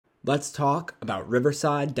Let's talk about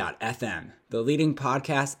Riverside.fm, the leading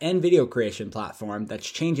podcast and video creation platform that's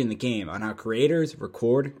changing the game on how creators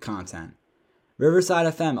record content. Riverside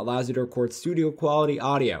FM allows you to record studio quality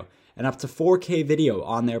audio and up to 4K video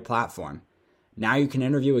on their platform. Now you can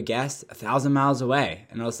interview a guest 1,000 miles away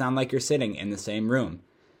and it'll sound like you're sitting in the same room.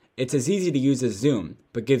 It's as easy to use as Zoom,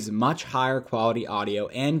 but gives much higher quality audio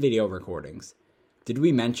and video recordings. Did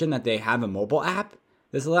we mention that they have a mobile app?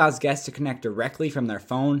 This allows guests to connect directly from their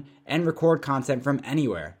phone and record content from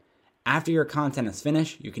anywhere. After your content is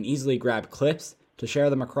finished, you can easily grab clips to share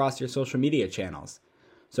them across your social media channels.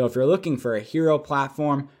 So if you're looking for a hero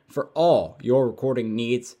platform for all your recording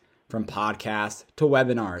needs, from podcasts to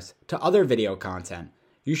webinars to other video content,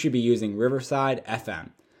 you should be using Riverside FM.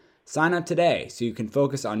 Sign up today so you can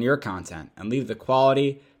focus on your content and leave the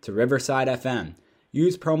quality to Riverside FM.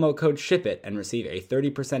 Use promo code SHIPIT and receive a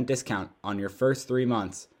 30% discount on your first 3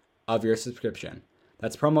 months of your subscription.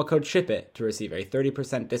 That's promo code SHIPIT to receive a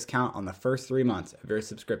 30% discount on the first 3 months of your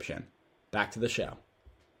subscription. Back to the show.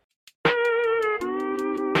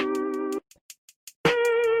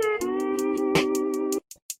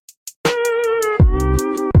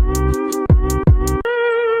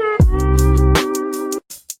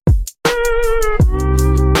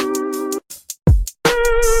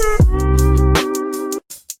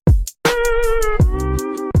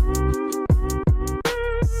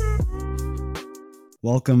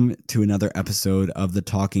 Welcome to another episode of the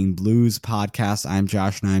Talking Blues podcast. I'm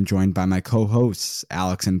Josh and I'm joined by my co-hosts,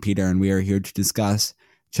 Alex and Peter, and we are here to discuss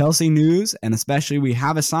Chelsea news, and especially we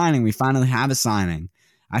have a signing. We finally have a signing.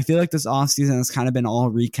 I feel like this offseason has kind of been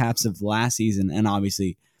all recaps of last season, and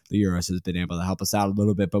obviously the Euros has been able to help us out a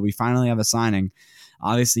little bit, but we finally have a signing.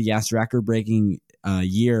 Obviously, yes, record-breaking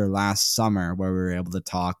year last summer where we were able to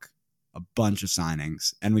talk a bunch of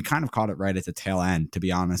signings, and we kind of caught it right at the tail end, to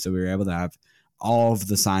be honest, so we were able to have all of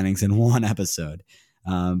the signings in one episode.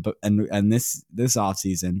 But this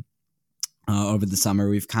offseason, over the summer,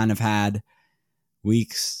 we've kind of had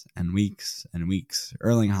weeks and weeks and weeks.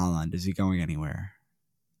 Erling Haaland, is he going anywhere?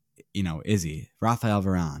 Is he? Rafael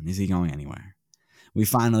Varane, is he going anywhere? We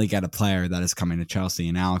finally get a player that is coming to Chelsea,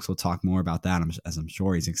 and Alex will talk more about that, as I'm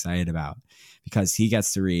sure he's excited about, because he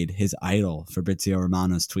gets to read his idol, Fabrizio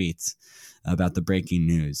Romano's tweets about the breaking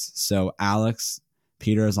news. So, Alex,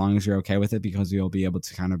 Peter, as long as you're okay with it, because you'll be able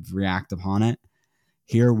to kind of react upon it,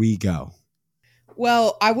 here we go.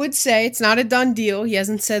 Well, I would say it's not a done deal. He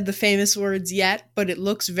hasn't said the famous words yet, but it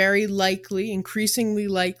looks very likely, increasingly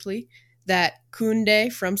likely, that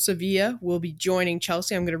Koundé from Sevilla will be joining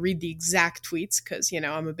Chelsea. I'm going to read the exact tweets because,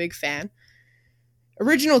 I'm a big fan.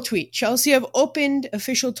 Original tweet: Chelsea have opened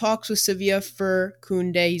official talks with Sevilla for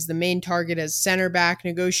Koundé. He's the main target as center back.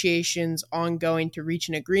 Negotiations ongoing to reach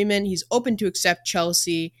an agreement. He's open to accept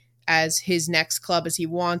Chelsea as his next club as he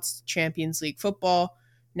wants Champions League football.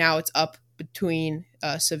 Now it's up between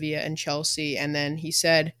Sevilla and Chelsea. And then he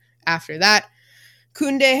said after that,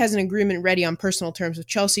 Koundé has an agreement ready on personal terms with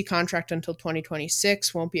Chelsea. Contract until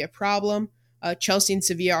 2026. Won't be a problem. Chelsea and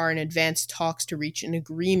Sevilla are in advanced talks to reach an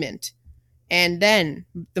agreement. And then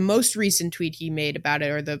the most recent tweet he made about it,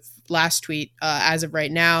 or the last tweet as of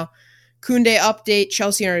right now, Koundé update: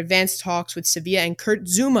 Chelsea are in advanced talks with Sevilla and Kurt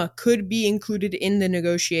Zouma could be included in the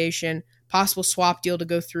negotiation. Possible swap deal to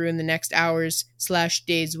go through in the next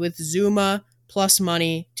hours/days with Zouma plus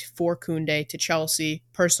money for Koundé to Chelsea.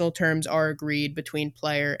 Personal terms are agreed between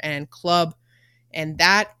player and club. And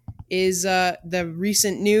that is the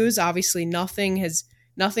recent news. Obviously nothing's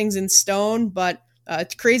in stone, but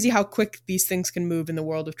it's crazy how quick these things can move in the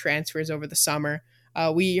world of transfers over the summer.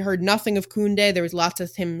 We heard nothing of Koundé. There was lots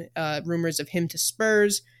of rumors of him to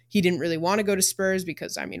Spurs. He didn't really want to go to Spurs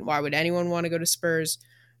because, why would anyone want to go to Spurs?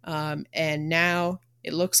 And now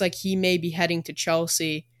it looks like he may be heading to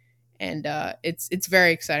Chelsea, and it's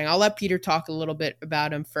very exciting. I'll let Peter talk a little bit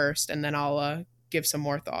about him first, and then I'll give some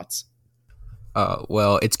more thoughts.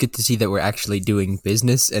 Well, it's good to see that we're actually doing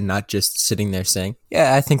business and not just sitting there saying,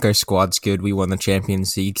 yeah, I think our squad's good. We won the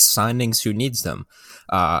Champions League. Signings, who needs them?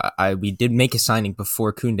 We did make a signing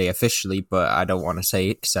before Koundé officially, but I don't want to say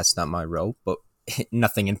it because that's not my role, but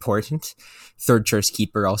nothing important. Third choice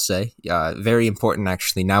keeper, I'll say. Very important,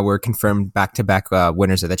 actually. Now we're confirmed back-to-back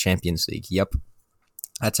winners of the Champions League. Yep.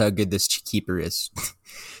 That's how good this keeper is.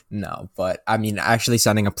 No, but actually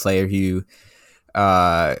signing a player who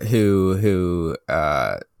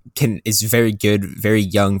is very good, very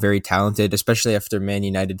young, very talented, especially after Man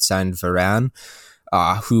United signed Varane,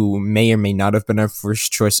 who may or may not have been our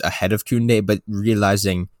first choice ahead of Koundé, but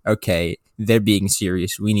realizing, okay, they're being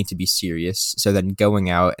serious, we need to be serious. So then going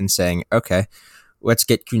out and saying, okay, let's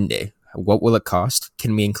get Koundé. What will it cost?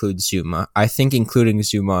 Can we include Zuma? I think including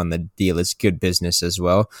Zuma on the deal is good business as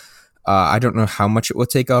well. I don't know how much it will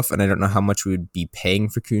take off, and I don't know how much we would be paying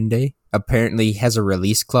for Koundé. Apparently, he has a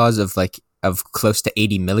release clause of close to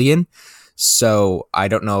 80 million. So I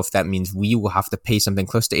don't know if that means we will have to pay something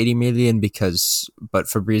close to 80 million but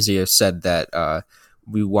Fabrizio said that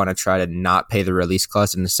we want to try to not pay the release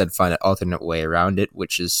clause and instead find an alternate way around it,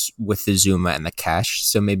 which is with the Zuma and the cash.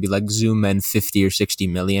 So maybe like Zuma and 50 or 60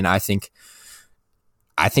 million. I think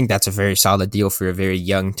that's a very solid deal for a very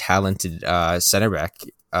young, talented center back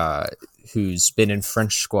who's been in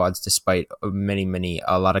French squads despite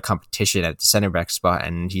a lot of competition at the center back spot,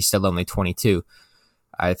 and he's still only 22.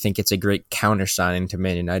 I think it's a great counter signing to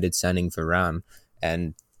Man United signing Varane,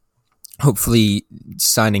 and hopefully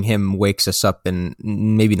signing him wakes us up, and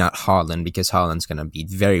maybe not Haaland, because Haaland's going to be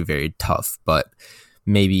very, very tough, but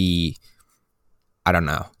maybe, I don't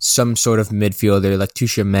know, some sort of midfielder like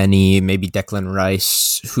Tchouaméni, maybe Declan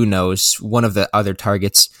Rice, who knows, one of the other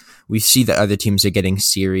targets. We see that other teams are getting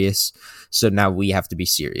serious, so now we have to be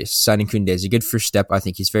serious. Signing Koundé is a good first step. I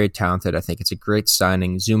think he's very talented. I think it's a great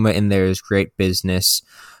signing. Zuma in there is great business.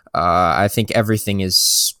 I think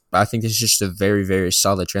this is just a very, very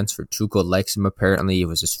solid transfer. Tuchel likes him, apparently. It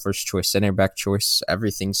was his first choice, center back choice.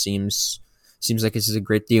 Everything seems like this is a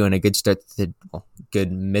great deal and a good start to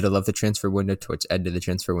good middle of the transfer window towards end of the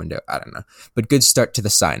transfer window. I don't know, but good start to the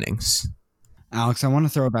signings. Alex, I want to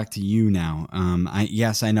throw it back to you now.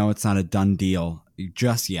 I know it's not a done deal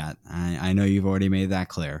just yet. I know you've already made that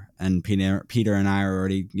clear, and Peter and I are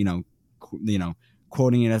already,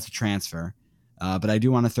 quoting it as a transfer. But I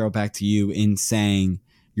do want to throw it back to you in saying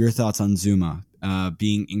your thoughts on Zuma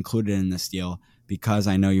being included in this deal, because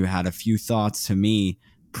I know you had a few thoughts to me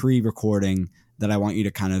pre-recording that I want you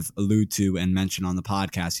to kind of allude to and mention on the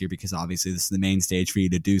podcast here, because obviously this is the main stage for you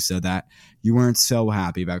to do so, that you weren't so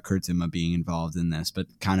happy about Kurt Zuma being involved in this, but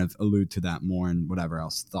kind of allude to that more and whatever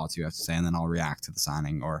else thoughts you have to say, and then I'll react to the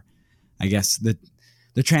signing, or I guess the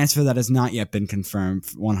transfer that has not yet been confirmed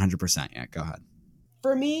 100% yet. Go ahead.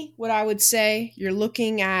 For me, what I would say, you're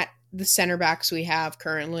looking at the center backs we have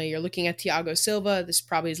currently. You're looking at Thiago Silva. This is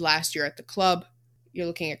probably his last year at the club. You're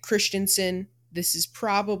looking at Christensen. This is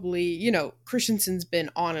probably, Christensen's been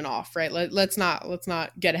on and off, right? Let's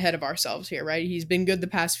not get ahead of ourselves here, right? He's been good the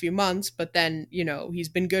past few months, but then, he's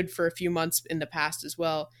been good for a few months in the past as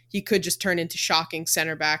well. He could just turn into shocking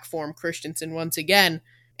center back form Christensen once again,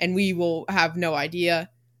 and we will have no idea.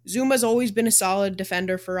 Zuma's always been a solid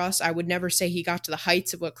defender for us. I would never say he got to the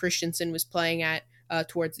heights of what Christensen was playing at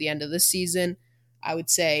towards the end of this season. I would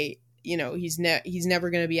say, he's never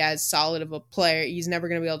going to be as solid of a player. He's never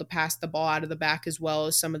going to be able to pass the ball out of the back as well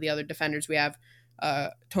as some of the other defenders we have.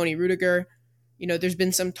 Tony Rudiger, there's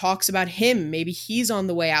been some talks about him. Maybe he's on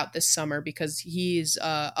the way out this summer because he's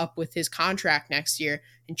up with his contract next year,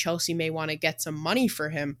 and Chelsea may want to get some money for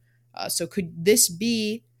him. So could this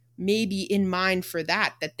be maybe in mind for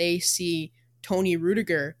that they see Tony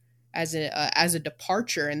Rudiger as a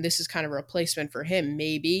departure, and this is kind of a replacement for him,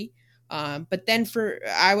 maybe. But then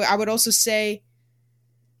I would also say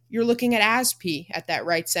you're looking at Aspi at that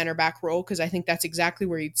right center back role, because I think that's exactly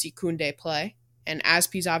where you'd see Koundé play. And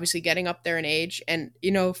Aspi's obviously getting up there in age. And,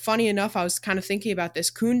 funny enough, I was kind of thinking about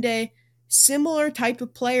this. Koundé, similar type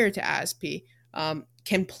of player to Aspi,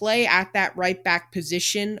 can play at that right back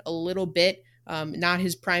position a little bit. Not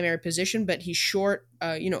his primary position, but he's short,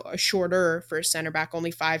 shorter for a center back,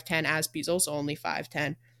 only 5'10". Aspi's also only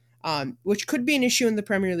 5'10". Which could be an issue in the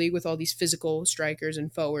Premier League with all these physical strikers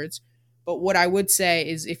and forwards. But what I would say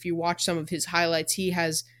is if you watch some of his highlights,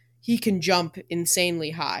 he can jump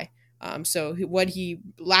insanely high. So what he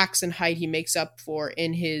lacks in height, he makes up for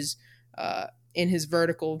in his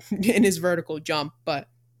vertical jump. But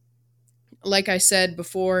like I said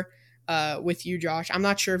before, with you, Josh, I'm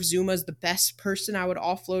not sure if Zuma's the best person I would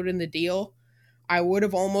offload in the deal. I would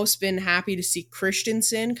have almost been happy to see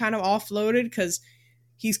Christensen kind of offloaded, because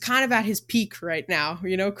he's kind of at his peak right now.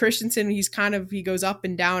 Christensen, he goes up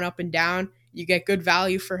and down, up and down. You get good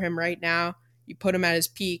value for him right now. You put him at his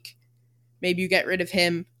peak. Maybe you get rid of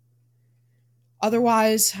him.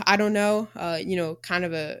 Otherwise, I don't know. I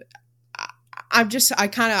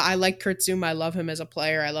like Kurt Zouma. I love him as a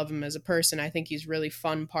player. I love him as a person. I think he's a really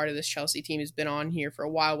fun part of this Chelsea team. He's been on here for a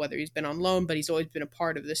while, whether he's been on loan, but he's always been a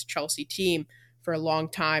part of this Chelsea team for a long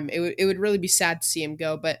time. It would really be sad to see him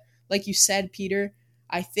go. But like you said, Peter,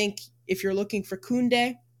 I think if you're looking for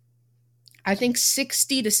Koundé, I think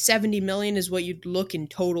 60 to 70 million is what you'd look in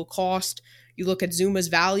total cost. You look at Zuma's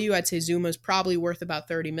value, I'd say Zuma's probably worth about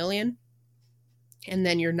 30 million. And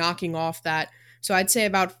then you're knocking off that. So I'd say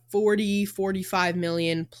about 40, 45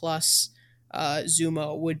 million plus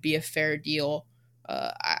Zuma would be a fair deal.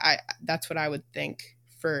 That's what I would think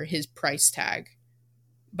for his price tag.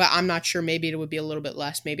 But I'm not sure. Maybe it would be a little bit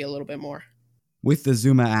less, maybe a little bit more. With the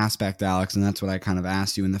Zuma aspect, Alex, and that's what I kind of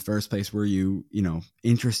asked you in the first place, were you,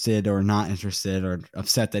 interested or not interested or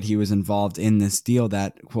upset that he was involved in this deal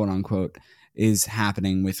that, quote unquote, is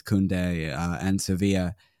happening with Koundé and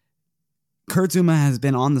Sevilla? Kurt Zuma has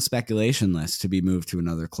been on the speculation list to be moved to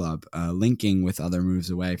another club, linking with other moves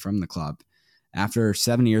away from the club. After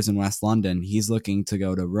 7 years in West London, he's looking to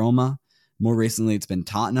go to Roma. More recently, it's been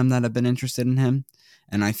Tottenham that have been interested in him.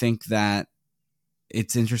 And I think that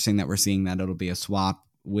it's interesting that we're seeing that it'll be a swap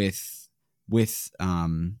with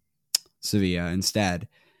Sevilla instead.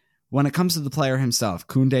 When it comes to the player himself,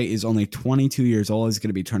 Koundé is only 22 years old. He's going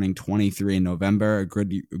to be turning 23 in November. A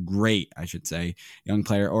great, young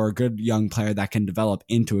player, or a good young player that can develop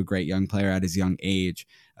into a great young player at his young age.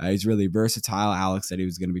 He's really versatile. Alex said he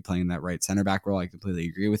was going to be playing that right center back role. I completely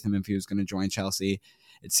agree with him if he was going to join Chelsea.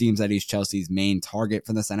 It seems that he's Chelsea's main target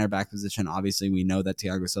for the center back position. Obviously, we know that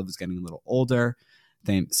Thiago Silva is getting a little older.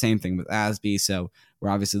 Same thing with Asby. So we're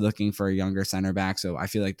obviously looking for a younger center back. So I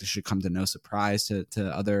feel like this should come to no surprise to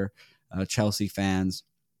other Chelsea fans.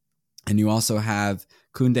 And you also have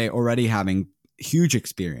Koundé already having huge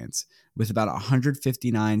experience with about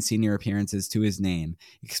 159 senior appearances to his name,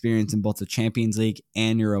 experience in both the Champions League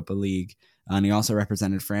and Europa League. And he also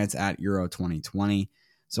represented France at Euro 2020.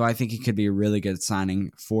 So I think he could be a really good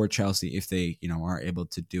signing for Chelsea if they, are able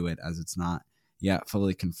to do it, as it's not yet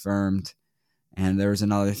fully confirmed. And there's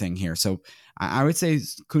another thing here. So I would say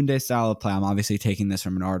Koundé's style of play, I'm obviously taking this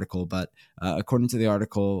from an article, but according to the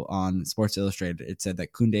article on Sports Illustrated, it said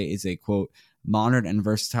that Koundé is a, quote, modern and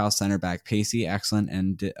versatile center back, pacey, excellent,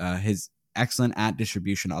 and his excellent at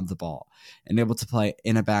distribution of the ball, and able to play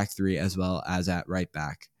in a back three as well as at right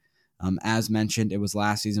back. As mentioned, it was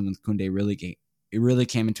last season when Koundé really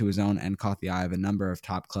came into his own and caught the eye of a number of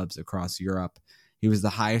top clubs across Europe. He was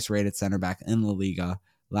the highest rated center back in La Liga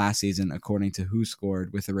last season, according to Who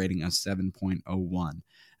Scored, with a rating of 7.01.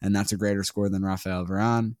 And that's a greater score than Rafael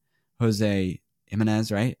Varane, Jose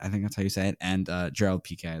Jimenez, right? I think that's how you say it, and Gerard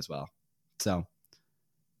Piqué as well. So,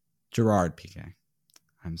 Gerard Piqué.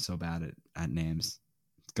 I'm so bad at names.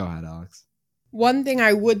 Go ahead, Alex. One thing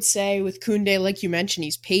I would say with Koundé, like you mentioned,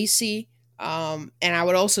 he's pacey. And I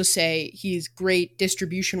would also say he's great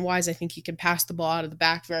distribution-wise. I think he can pass the ball out of the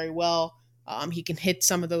back very well. He can hit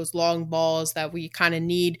some of those long balls that we kind of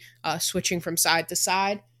need switching from side to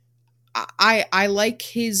side. I like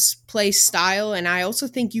his play style, and I also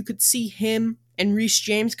think you could see him and Reece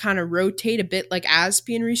James kind of rotate a bit like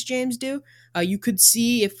Aspi and Reece James do. You could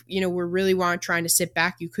see if, we're really trying to sit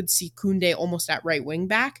back, you could see Koundé almost at right wing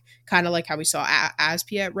back, kind of like how we saw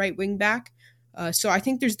Aspi at right wing back. So I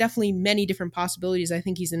think there's definitely many different possibilities. I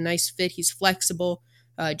think he's a nice fit. He's flexible,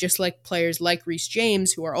 just like players like Reece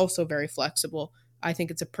James, who are also very flexible. I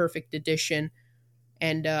think it's a perfect addition,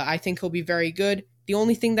 and I think he'll be very good. The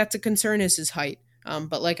only thing that's a concern is his height.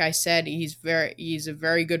 But like I said, he's a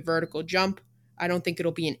very good vertical jump. I don't think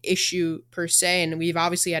it'll be an issue per se. And we've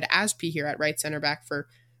obviously had Aspi here at right center back for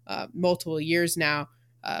multiple years now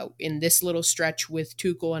in this little stretch with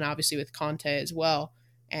Tuchel and obviously with Conte as well.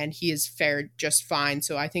 And he has fared just fine.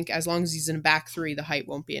 So I think as long as he's in a back three, the height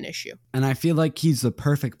won't be an issue. And I feel like he's the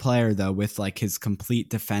perfect player, though, with like his complete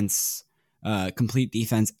defense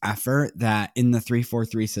effort, that in the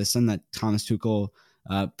 3-4-3 system that Thomas Tuchel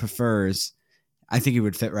prefers, I think he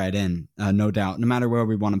would fit right in, no doubt, no matter where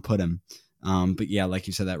we want to put him. But yeah, like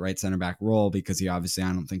you said, that right center back role, because he obviously,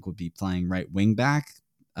 I don't think, will be playing right wing back.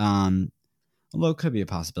 Although it could be a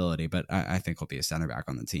possibility, but I think he'll be a center back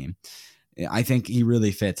on the team. I think he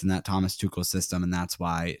really fits in that Thomas Tuchel system, and that's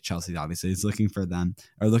why Chelsea obviously is looking for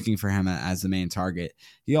him as the main target.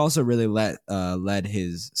 He also really led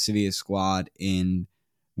his Sevilla squad in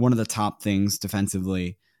one of the top things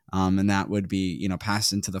defensively, and that would be,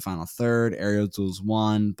 pass into the final third, aerial duels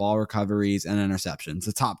won, ball recoveries, and interceptions.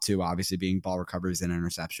 The top two obviously being ball recoveries and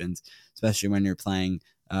interceptions, especially when you're playing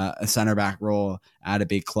a center back role at a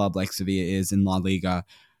big club like Sevilla is in La Liga.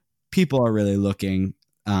 People are really looking,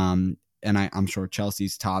 and I'm sure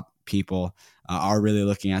Chelsea's top people are really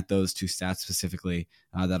looking at those two stats specifically.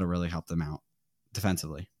 That'll really help them out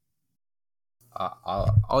defensively.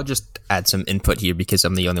 I'll just add some input here because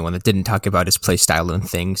I'm the only one that didn't talk about his play style and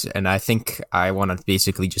things. And I think I want to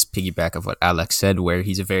basically just piggyback of what Alex said, where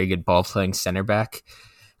he's a very good ball-playing center back.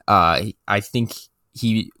 I think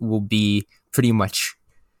he will be pretty much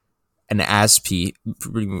an Aspi,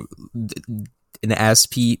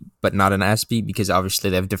 but not an Aspi, because obviously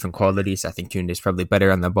they have different qualities. I think Koundé is probably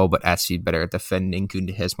better on the ball, but Aspi is better at defending.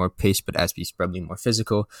 Koundé has more pace, but Aspi is probably more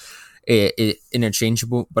physical.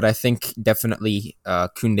 interchangeable, but I think definitely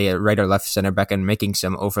Koundé at right or left center back and making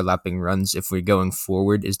some overlapping runs if we're going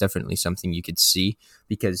forward is definitely something you could see,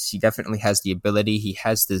 because he definitely has the ability. He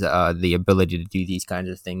has the ability to do these kinds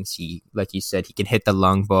of things. He, like you said, he can hit the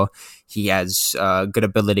long ball. He has good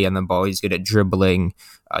ability on the ball. He's good at dribbling.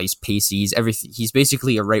 He's pacey. He's everything. He's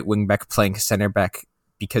basically a right wing back playing center back,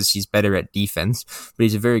 because he's better at defense, but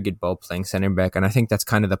he's a very good ball playing center back. And I think that's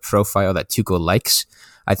kind of the profile that Tuchel likes.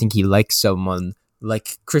 I think he likes someone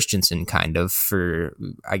like Christensen, kind of, for,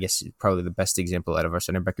 I guess, probably the best example out of our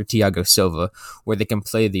center back, or Thiago Silva, where they can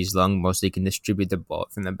play these long balls, they can distribute the ball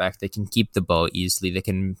from the back, they can keep the ball easily, they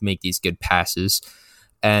can make these good passes.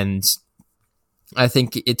 And I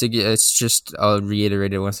think it's just, I'll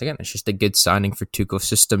reiterate it once again, it's just a good signing for Tuchel's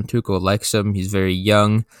system. Tuchel likes him. He's very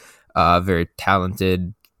young, very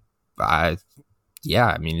talented. Yeah,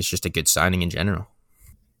 I mean, it's just a good signing in general.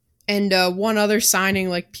 And one other signing,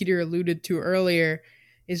 like Peter alluded to earlier,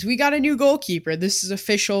 is we got a new goalkeeper. This is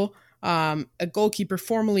official. A goalkeeper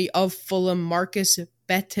formerly of Fulham, Marcus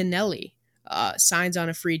Bettinelli, signs on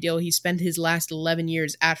a free deal. He spent his last 11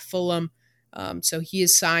 years at Fulham. So he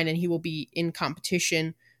is signed, and he will be in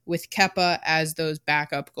competition with Kepa as those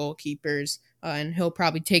backup goalkeepers. And he'll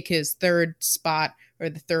probably take his third spot, or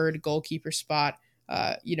the third goalkeeper spot,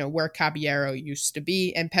 where Caballero used to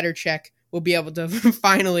be. And Petr Cech will be able to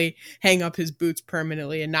finally hang up his boots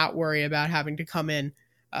permanently and not worry about having to come in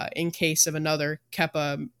case of another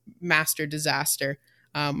Kepa master disaster,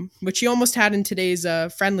 which he almost had in today's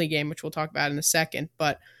friendly game, which we'll talk about in a second.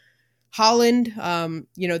 But Haaland,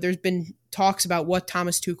 there's been talks about what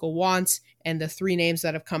Thomas Tuchel wants, and the three names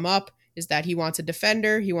that have come up is that he wants a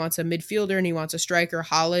defender, he wants a midfielder, and he wants a striker.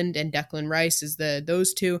 Haaland and Declan Rice is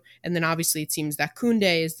those two. And then obviously it seems that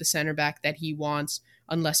Koundé is the center back that he wants,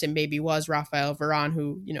 unless it maybe was Rafael Varane,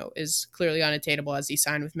 who, is clearly unattainable as he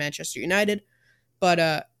signed with Manchester United.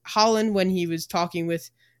 But Haaland, when he was talking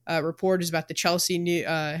with reporters about the Chelsea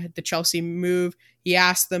move, he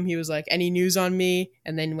asked them, he was like, any news on me?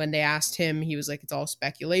 And then when they asked him, he was like, it's all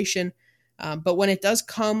speculation. But when it does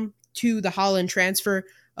come to the Haaland transfer,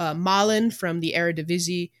 Malen from the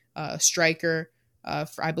Eredivisie, striker,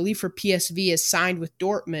 I believe for PSV, is signed with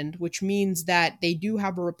Dortmund, which means that they do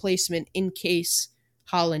have a replacement in case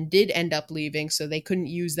Haaland did end up leaving, so they couldn't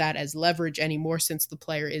use that as leverage anymore since the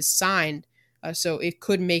player is signed. So it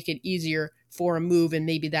could make it easier for a move, and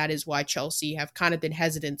maybe that is why Chelsea have kind of been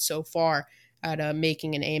hesitant so far at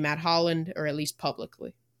making an aim at Haaland, or at least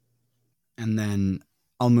publicly. And then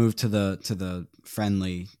I'll move to the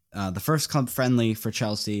friendly. The first club friendly for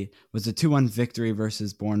Chelsea was a 2-1 victory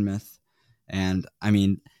versus Bournemouth. And I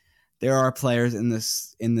mean, there are players in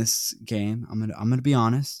this game, I'm gonna be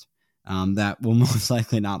honest, that will most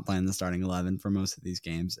likely not play in the starting 11 for most of these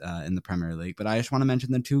games in the Premier League. But I just want to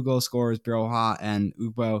mention the two goal scorers, Broha and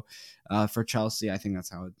Ugbo, for Chelsea. I think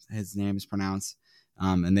that's how his name is pronounced.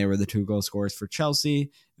 And they were the two goal scorers for Chelsea.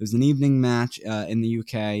 It was an evening match in the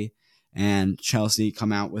UK, and Chelsea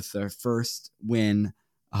come out with their first win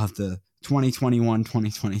of the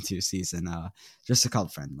 2021-2022 season. Just a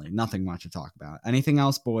club friendly. Nothing much to talk about. Anything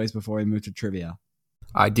else, boys, before we move to trivia?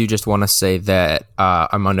 I do just want to say that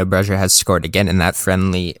Armando Broja has scored again in that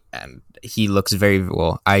friendly, and he looks very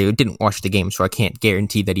well. I didn't watch the game, so I can't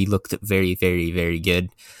guarantee that he looked very, very, very good.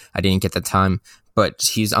 I didn't get the time, but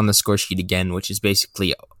he's on the score sheet again, which is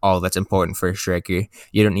basically all that's important for a striker.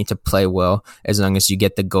 You don't need to play well as long as you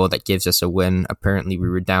get the goal that gives us a win. Apparently, we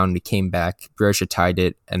were down, we came back, Broja tied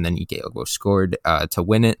it, and then Ugbo scored to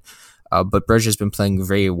win it. But Broja's been playing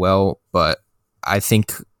very well, but I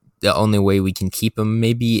think the only way we can keep him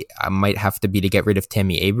maybe might have to be to get rid of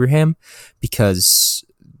Tammy Abraham, because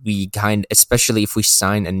especially if we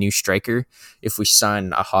sign a new striker, if we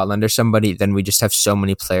sign a Haaland or somebody, then we just have so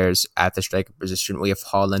many players at the striker position. We have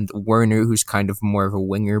Haaland, Werner, who's kind of more of a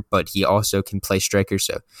winger, but he also can play striker.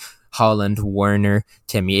 So Haaland, Werner,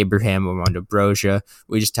 Tammy Abraham, Armando Broja.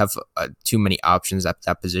 We just have too many options at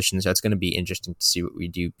that position. So it's going to be interesting to see what we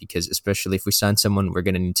do, because especially if we sign someone, we're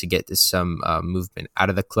going to need to get some movement out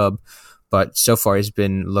of the club. But so far, he's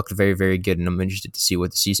looked very, very good, and I'm interested to see what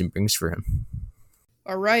the season brings for him.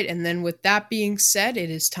 All right, and then with that being said, it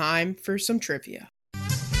is time for some trivia.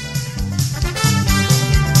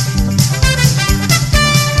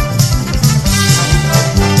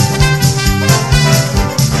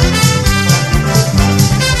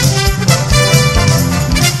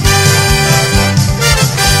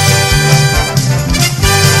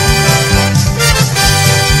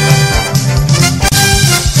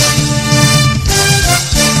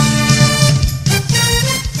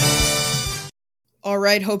 All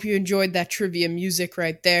right, hope you enjoyed that trivia music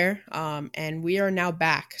right there. And we are now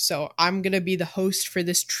back. So I'm going to be the host for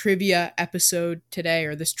this trivia episode today,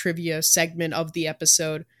 or this trivia segment of the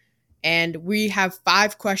episode. And we have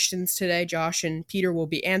 5 questions today. Josh and Peter will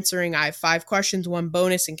be answering. I have 5 questions, 1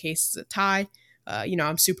 bonus in case it's a tie.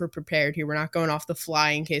 I'm super prepared here. We're not going off the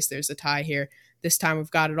fly in case there's a tie here. This time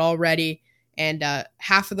we've got it all ready. And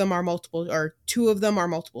half of them are multiple, or 2 of them are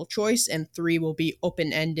multiple choice, and 3 will be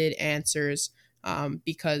open-ended answers.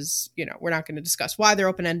 Because, we're not going to discuss why they're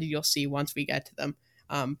open-ended. You'll see once we get to them.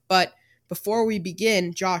 But before we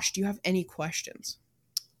begin, Josh, do you have any questions?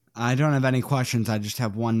 I don't have any questions. I just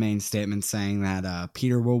have one main statement saying that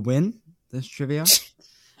Peter will win this trivia.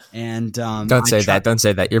 And don't say that. Don't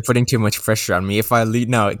say that. You're putting too much pressure on me. If I lose,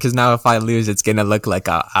 no, because now if I lose, it's gonna look like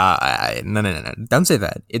no. Don't say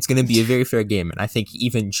that. It's gonna be a very fair game, and I think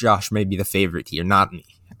even Josh may be the favorite here, not me.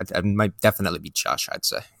 It might definitely be Josh, I'd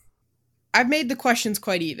say. I've made the questions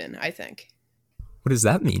quite even, I think. What does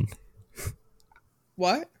that mean?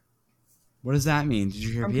 What? What does that mean? Did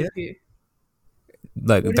you hear Peter?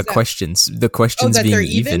 Like the questions being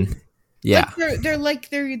even. Yeah. Like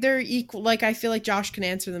they're equal. Like I feel like Josh can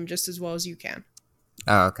answer them just as well as you can.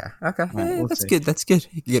 Oh, okay. Right, that's good. That's good.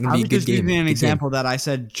 You're gonna be a good game. Give me an example that I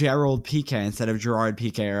said Gerald Piqué instead of Gerard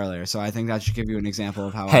Piqué earlier, so I think that should give you an example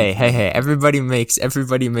of how. Hey! Everybody makes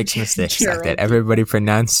mistakes like that. Everybody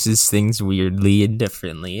pronounces things weirdly and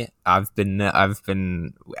differently. I think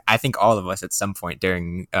all of us at some point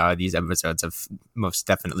during these episodes have most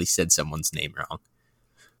definitely said someone's name wrong.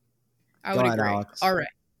 I would agree. Alex. All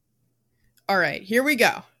right. Here we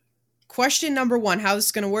go. Question number 1. How this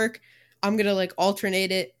is gonna work? I'm going to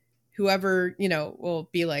alternate it. Whoever, will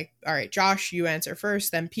be like, all right, Josh, you answer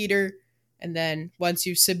first, then Peter. And then once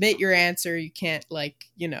you submit your answer, you can't Josh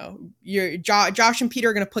and Peter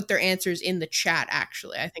are going to put their answers in the chat.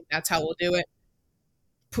 Actually, I think that's how we'll do it.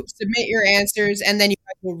 Submit your answers, and then you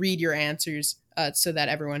guys will read your answers so that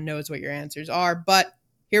everyone knows what your answers are. But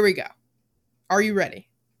here we go. Are you ready?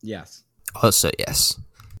 Yes. Also, yes.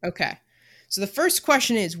 Okay. So the first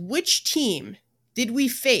question is, which team did we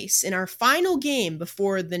face in our final game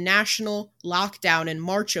before the national lockdown in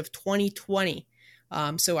March of 2020?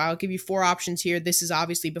 So I'll give you 4 options here. This is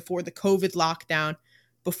obviously before the COVID lockdown,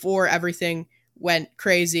 before everything went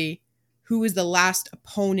crazy. Who was the last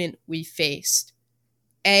opponent we faced?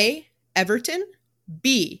 A, Everton,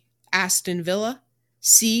 B, Aston Villa,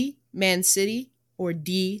 C, Man City, or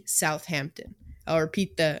D, Southampton? I'll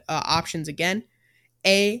repeat the options again.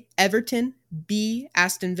 A, Everton, B,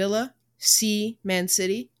 Aston Villa, C, Man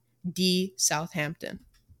City, D, Southampton.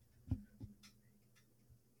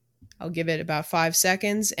 I'll give it about 5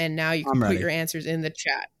 seconds, and now you can put your answers in the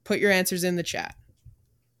chat. Put your answers in the chat.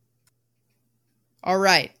 All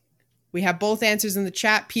right. We have both answers in the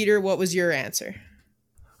chat. Peter, what was your answer?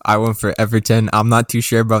 I went for Everton. I'm not too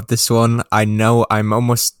sure about this one. I know I'm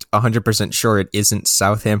almost 100% sure it isn't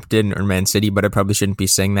Southampton or Man City, but I probably shouldn't be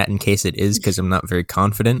saying that in case it is because I'm not very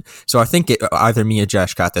confident. So I think either me or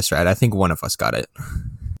Josh got this right. I think one of us got it.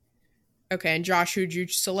 Okay, and Josh, who'd you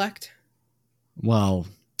select? Well,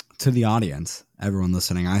 to the audience, everyone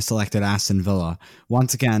listening, I selected Aston Villa.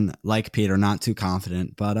 Once again, like Peter, not too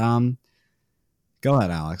confident, but go ahead,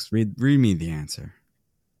 Alex. Read me the answer.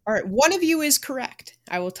 All right, one of you is correct.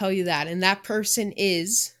 I will tell you that. And that person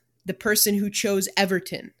is the person who chose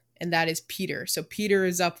Everton, and that is Peter. So Peter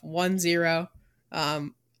is up 1-0. That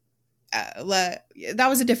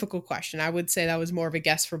was a difficult question. I would say that was more of a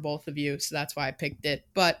guess for both of you, so that's why I picked it.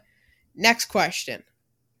 But next question.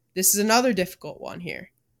 This is another difficult one here,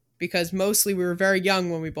 because mostly we were very young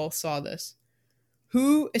when we both saw this.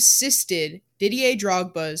 Who assisted Didier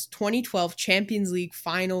Drogba's 2012 Champions League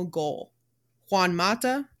final goal? Juan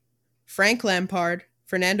Mata, Frank Lampard,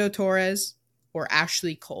 Fernando Torres, or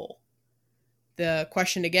Ashley Cole? The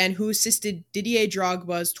question again, who assisted Didier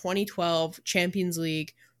Drogba's 2012 Champions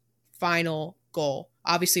League final goal?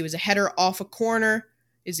 Obviously, it was a header off a corner.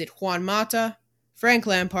 Is it Juan Mata, Frank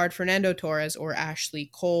Lampard, Fernando Torres, or Ashley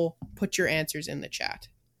Cole? Put your answers in the chat.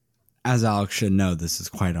 As Alex should know, this is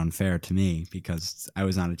quite unfair to me because I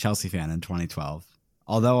was not a Chelsea fan in 2012.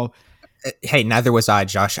 Although... Hey, neither was I,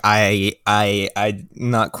 Josh. I'm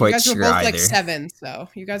not quite sure either. You guys were both like 7, so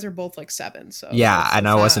you guys are both like 7. So yeah, and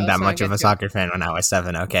I wasn't that much of a soccer fan when I was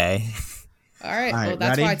 7. Okay. All right. Well,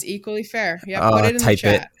 that's ready? why it's equally fair. Yeah, put it in the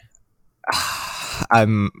chat.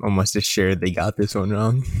 I'm almost as sure they got this one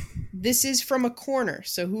wrong. This is from a corner.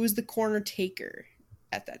 So who was the corner taker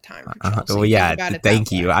at that time for Chelsea? Well, yeah.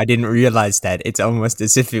 Thank you. I didn't realize that. It's almost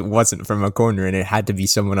as if it wasn't from a corner and it had to be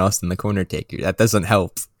someone else than the corner taker. That doesn't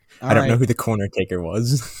help. I don't know who the corner taker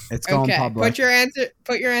was. It's going public. Put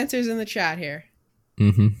your answers in the chat here.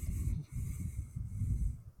 Mm-hmm.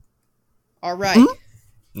 All right.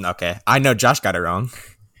 Okay, I know Josh got it wrong.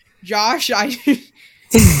 Josh, all right.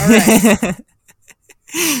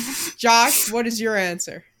 Josh, what is your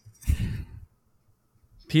answer?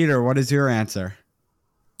 Peter, what is your answer?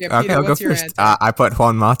 Yeah, Okay, Peter, I'll go what's your first. answer? I put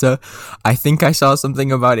Juan Mata. I think I saw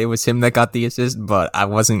something about it was him that got the assist, but I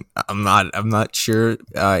wasn't. I'm not sure.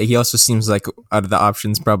 He also seems like out of the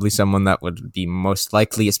options, probably someone that would be most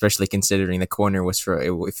likely, especially considering the corner was for.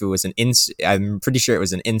 If it was an in, I'm pretty sure it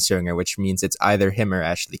was an in-swinger, which means it's either him or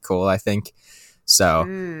Ashley Cole. I think.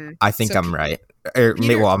 So I think So I'm right.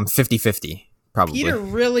 Peter- I'm 50-50, probably. Peter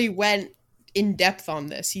really went in depth on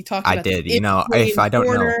this. He talked I about did. the You know, if I don't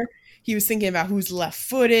know. He was thinking about who's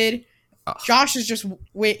left-footed. Oh. Josh is just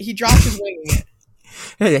Josh is winging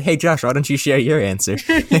it. Hey, Josh, why don't you share your answer?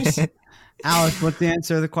 Alex, what's the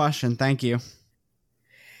answer to the question? Thank you.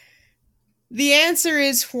 The answer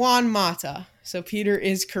is Juan Mata. So Peter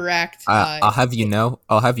is correct. I'll have you know.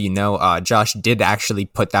 Josh did actually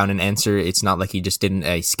put down an answer. It's not like he just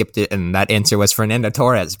didn't skipped it, and that answer was Fernando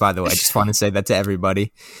Torres. By the way, I just want to say that to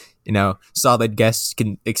everybody. You know, solid guess,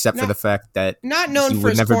 except for the fact that not known he for would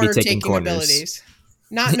his never be corner taking taking corners. abilities.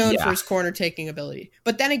 Not known Yeah. for his corner taking ability.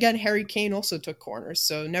 But then again, Harry Kane also took corners,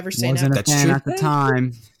 so never say Wasn't never. a That's fan true. at the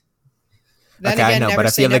time. Then Okay, I again, know, never but I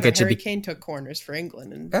say feel like never. it should Harry be- Kane took corners for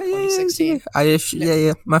England in Yeah, 2016.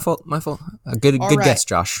 yeah. My fault. Good All right. guess,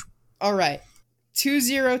 Josh. All right.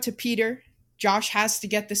 2-0 to Peter. Josh has to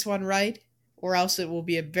get this one right, or else it will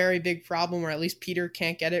be a very big problem, or at least Peter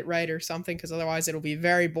can't get it right or something, because otherwise it'll be a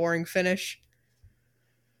very boring finish.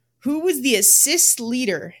 Who was the assist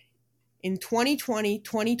leader in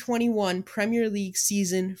 2020-2021 Premier League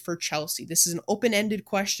season for Chelsea? This is an open-ended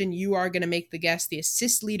question. You are going to make the guess. The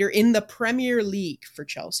assist leader in the Premier League for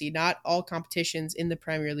Chelsea, not all competitions in the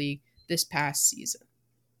Premier League this past season.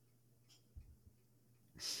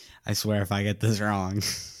 I swear if I get this wrong.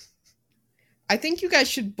 I think you guys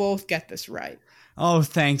should both get this right. Oh,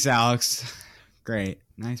 thanks, Alex. Great.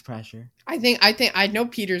 Nice pressure. I know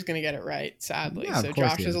Peter's gonna get it right, sadly. Yeah, of So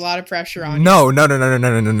course Josh, he there's a is. lot of pressure on you. No, don't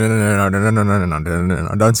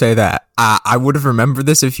say that. I would have remembered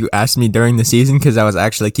this if you asked me during the season because I was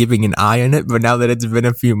actually keeping an eye on it. But now that it's been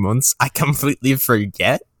a few months, I completely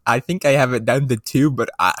forget. I think I have it down to 2, but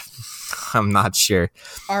I'm not sure.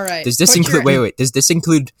 All right. Does this include? Wait. Does this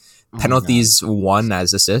include penalties won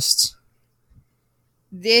as assists?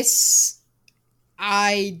 This,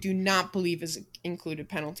 I do not believe is included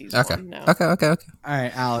penalties. Okay. Won, no. Okay. All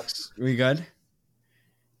right, Alex. We good?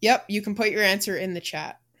 Yep. You can put your answer in the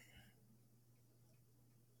chat.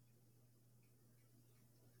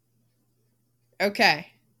 Okay.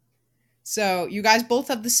 So you guys both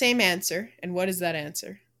have the same answer, and what is that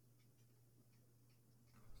answer?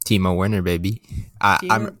 Timo Werner, baby.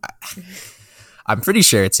 I'm pretty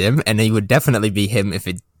sure it's him, and it would definitely be him if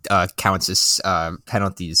it counts as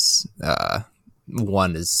penalties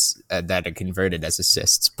won as that are converted as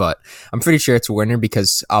assists. But I'm pretty sure it's Werner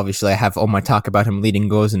because obviously I have all my talk about him leading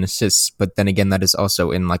goals and assists. But then again, that is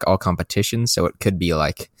also in like all competitions, so it could be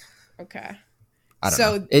like Okay. I don't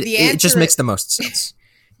So know. the It just answer- makes the most sense.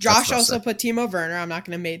 Josh what I'll also say. put Timo Werner. I'm not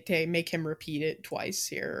going to make him repeat it twice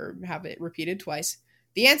here, or have it repeated twice.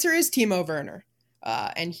 The answer is Timo Werner,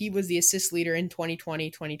 and he was the assist leader in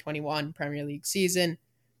 2020-2021 Premier League season.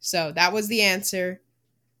 So that was the answer.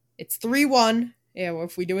 It's 3-1. Yeah, well,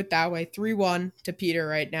 if we do it that way, 3-1 to Peter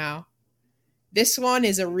right now. This one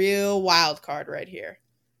is a real wild card right here.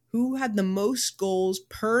 Who had the most goals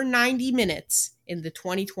per 90 minutes in the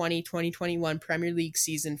 2020-2021 Premier League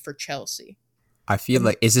season for Chelsea? I feel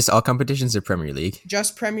like is this all competitions or Premier League?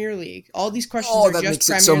 Just Premier League. All these questions Oh, are that just makes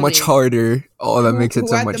Premier it so much League. harder. Oh, that Who- makes it who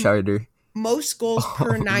so had much the harder. Most goals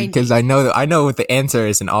per 90. Because I know what the answer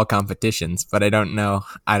is in all competitions, but I don't know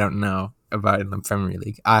about in the Premier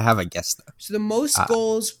League. I have a guess though. So the most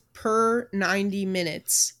goals per 90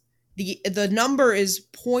 minutes. The number is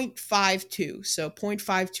 0.52. So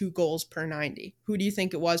 0.52 goals per 90. Who do you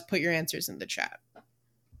think it was? Put your answers in the chat.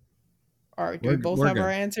 All right, do we both We're have good. our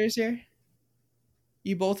answers here?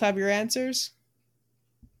 You both have your answers?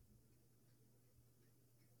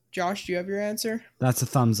 Josh, do you have your answer? That's a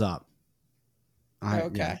thumbs up.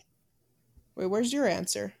 Okay. Yeah. Wait, where's your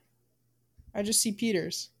answer? I just see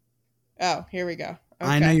Peter's. Oh, here we go.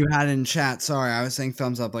 Okay. I know you had it in chat. Sorry, I was saying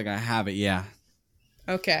thumbs up like I have it. Yeah.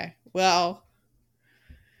 Okay. Well,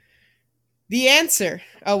 the answer.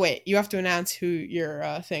 Oh, wait. You have to announce who your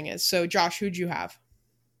thing is. So, Josh, who'd you have?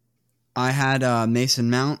 I had Mason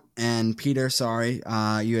Mount and Peter. Sorry,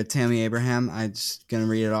 you had Tammy Abraham. I'm just gonna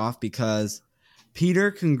read it off because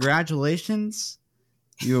Peter, congratulations,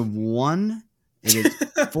 you have won It is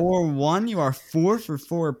 4-1. You are 4 for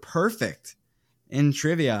 4 perfect in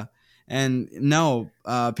trivia. And no,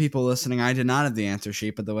 people listening, I did not have the answer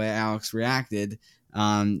sheet, but the way Alex reacted,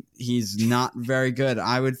 he's not very good.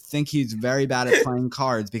 I would think he's very bad at playing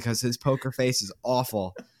cards because his poker face is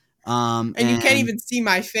awful. And you can't even see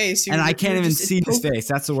my face. And I can't even see his face.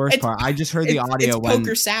 That's the worst part. I just heard the audio. It's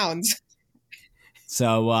poker sounds.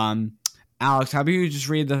 So, Alex, how about you just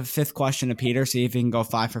read the fifth question to Peter, see if he can go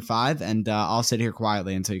 5 for 5, and I'll sit here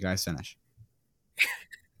quietly until you guys finish.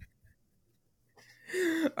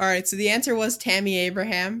 All right, so the answer was Tammy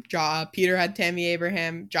Abraham. Peter had Tammy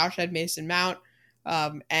Abraham. Josh had Mason Mount.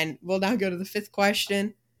 And we'll now go to the fifth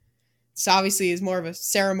question. This obviously is more of a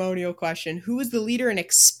ceremonial question. Who was the leader in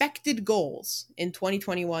expected goals in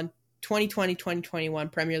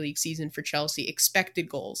 2020-2021 Premier League season for Chelsea? Expected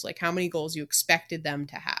goals, like how many goals you expected them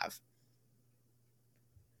to have.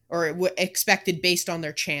 Or expected based on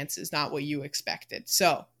their chances, not what you expected.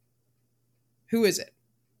 So, who is it?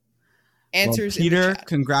 Answers well, Peter, in the chat.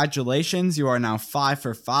 Congratulations. You are now 5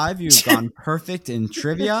 for 5. You've gone perfect in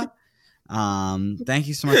trivia. Thank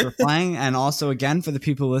you so much for playing. And also, again, for the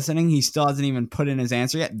people listening, he still hasn't even put in his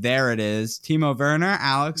answer yet. There it is. Timo Werner.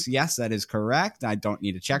 Alex, yes, that is correct. I don't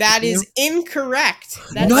need to check. That is incorrect.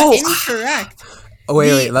 That's incorrect. Oh,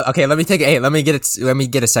 wait. Okay, let me take it. Hey, let me get it. Let me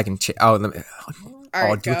get a second. Do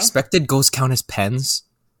expected goals count as pens?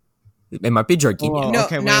 It might be Jorginho. No,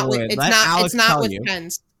 okay, wait. It's not with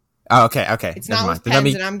pens. Oh, okay. It's not with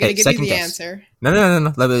pens, and I'm going to give you the answer.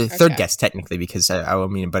 No. Third guess, technically, because I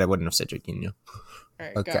wouldn't have said Jorginho. All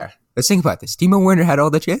right, okay. Go. Let's think about this. Timo Werner had all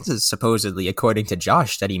the chances, supposedly, according to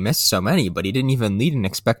Josh, that he missed so many, but he didn't even lead in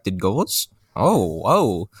expected goals?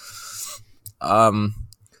 Oh.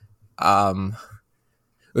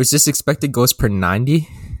 Was this expected goals per 90?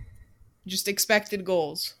 Just expected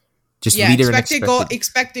goals. Leader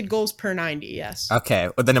expected goals per 90, yes. Okay,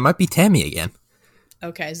 well then it might be Tammy again.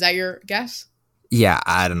 Okay, is that your guess? Yeah,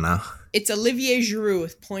 I don't know. It's Olivier Giroud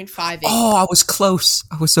with 0.58. Oh, I was close.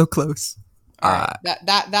 I was so close. All right,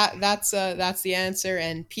 that's the answer.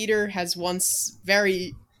 And Peter has won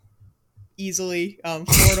very easily,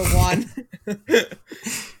 4-1.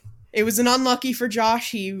 It was an unlucky for Josh.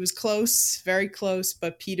 He was close, very close,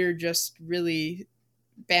 but Peter just really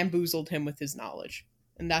bamboozled him with his knowledge.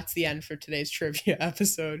 And that's the end for today's trivia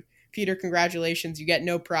episode. Peter, congratulations. You get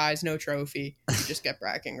no prize, no trophy. You just get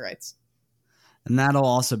bragging rights. And that'll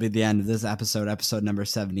also be the end of this episode number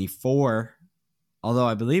 74. Although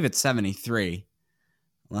I believe it's 73.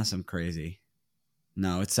 Unless I'm crazy.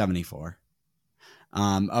 No, it's 74.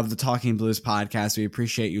 Of the Talking Blues podcast. We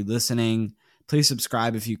appreciate you listening. Please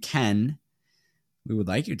subscribe if you can. We would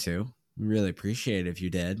like you to. We really appreciate it if you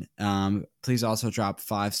did. Please also drop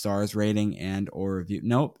 5 stars rating and or review.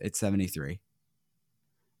 Nope, it's 73.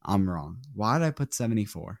 I'm wrong. Why did I put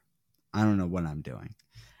 74? I don't know what I'm doing.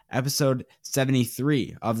 Episode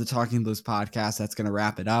 73 of the Talking Blues podcast. That's going to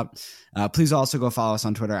wrap it up. Please also go follow us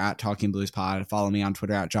on Twitter at Talking Blues Pod. Follow me on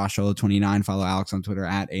Twitter at JoshSolo29. Follow Alex on Twitter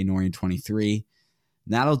at ANorian23.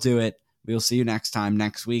 That'll do it. We'll see you next time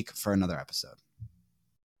next week for another episode.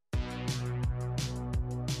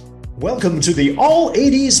 Welcome to the All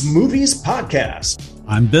 80s Movies Podcast.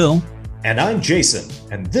 I'm Bill. And I'm Jason.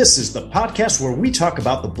 And this is the podcast where we talk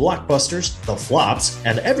about the blockbusters, the flops,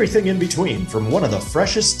 and everything in between from one of the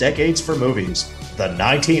freshest decades for movies, the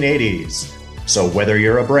 1980s. So whether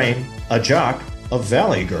you're a brain, a jock, a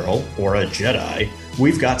valley girl, or a Jedi,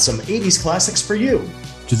 we've got some 80s classics for you.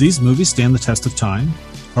 Do these movies stand the test of time?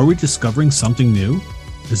 Are we discovering something new?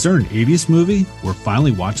 Is there an 80s movie we're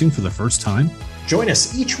finally watching for the first time? Join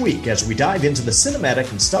us each week as we dive into the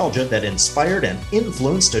cinematic nostalgia that inspired and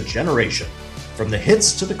influenced a generation. From the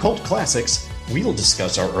hits to the cult classics, we'll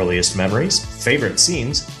discuss our earliest memories, favorite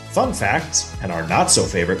scenes, fun facts, and our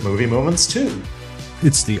not-so-favorite movie moments too.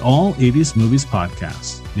 It's the All 80s Movies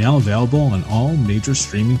Podcast, now available on all major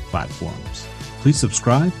streaming platforms. Please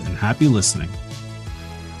subscribe and happy listening.